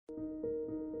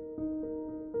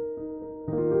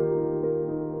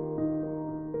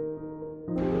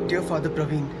Dear Father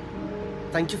Praveen,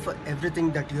 thank you for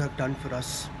everything that you have done for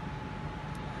us.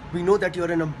 We know that you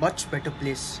are in a much better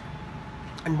place,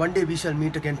 and one day we shall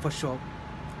meet again for sure.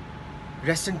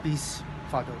 Rest in peace,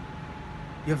 Father.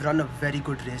 You have run a very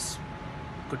good race.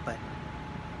 Goodbye.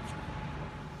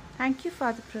 Thank you,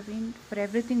 Father Praveen, for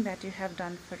everything that you have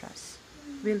done for us.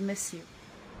 We'll miss you.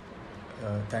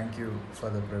 Thank you,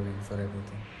 Father Praveen, for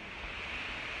everything.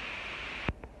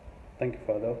 Thank you,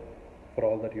 Father, for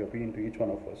all that you have been to each one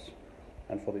of us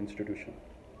and for the institution.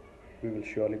 We will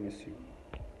surely miss you.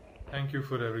 Thank you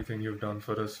for everything you've done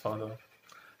for us, Father.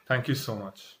 Thank you so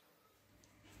much.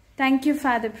 Thank you,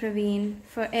 Father Praveen,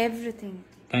 for everything.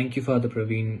 Thank you, Father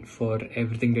Praveen, for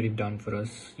everything that you've done for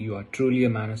us. You are truly a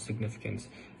man of significance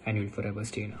and you'll forever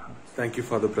stay in our hearts. Thank you,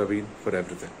 Father Praveen, for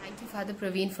everything. Thank you, Father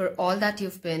Praveen, for all that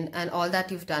you've been and all that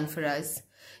you've done for us.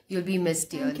 You'll be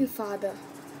missed dearly. Thank you, Father,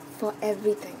 for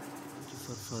everything. Thank you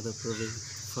for Father Praveen,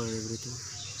 for everything.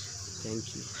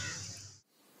 Thank you.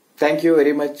 Thank you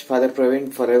very much, Father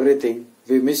Praveen, for everything.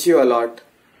 We miss you a lot.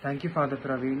 Thank you, Father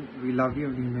Praveen. We love you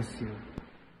and we miss you.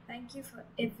 Thank you for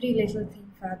every little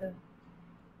thing, Father.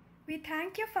 We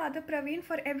thank you, Father Praveen,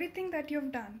 for everything that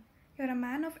you've done. You're a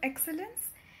man of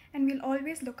excellence and we'll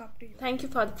always look up to you. Thank you,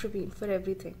 Father Praveen, for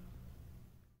everything.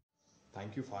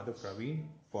 Thank you, Father Praveen,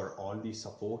 for all the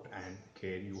support and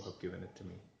care you have given it to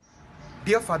me.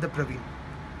 Dear Father Praveen,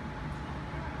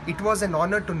 it was an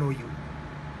honor to know you.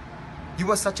 You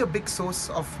were such a big source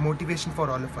of motivation for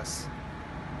all of us.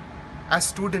 As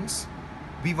students,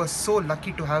 we were so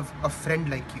lucky to have a friend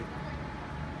like you.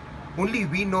 Only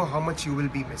we know how much you will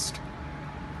be missed.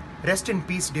 Rest in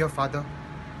peace, dear Father.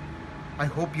 I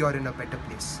hope you are in a better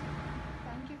place.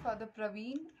 Thank you, Father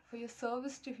Praveen, for your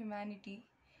service to humanity.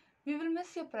 We will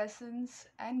miss your presence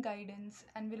and guidance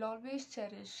and will always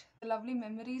cherish the lovely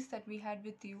memories that we had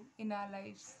with you in our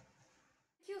lives.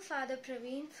 Thank you, Father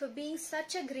Praveen, for being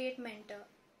such a great mentor.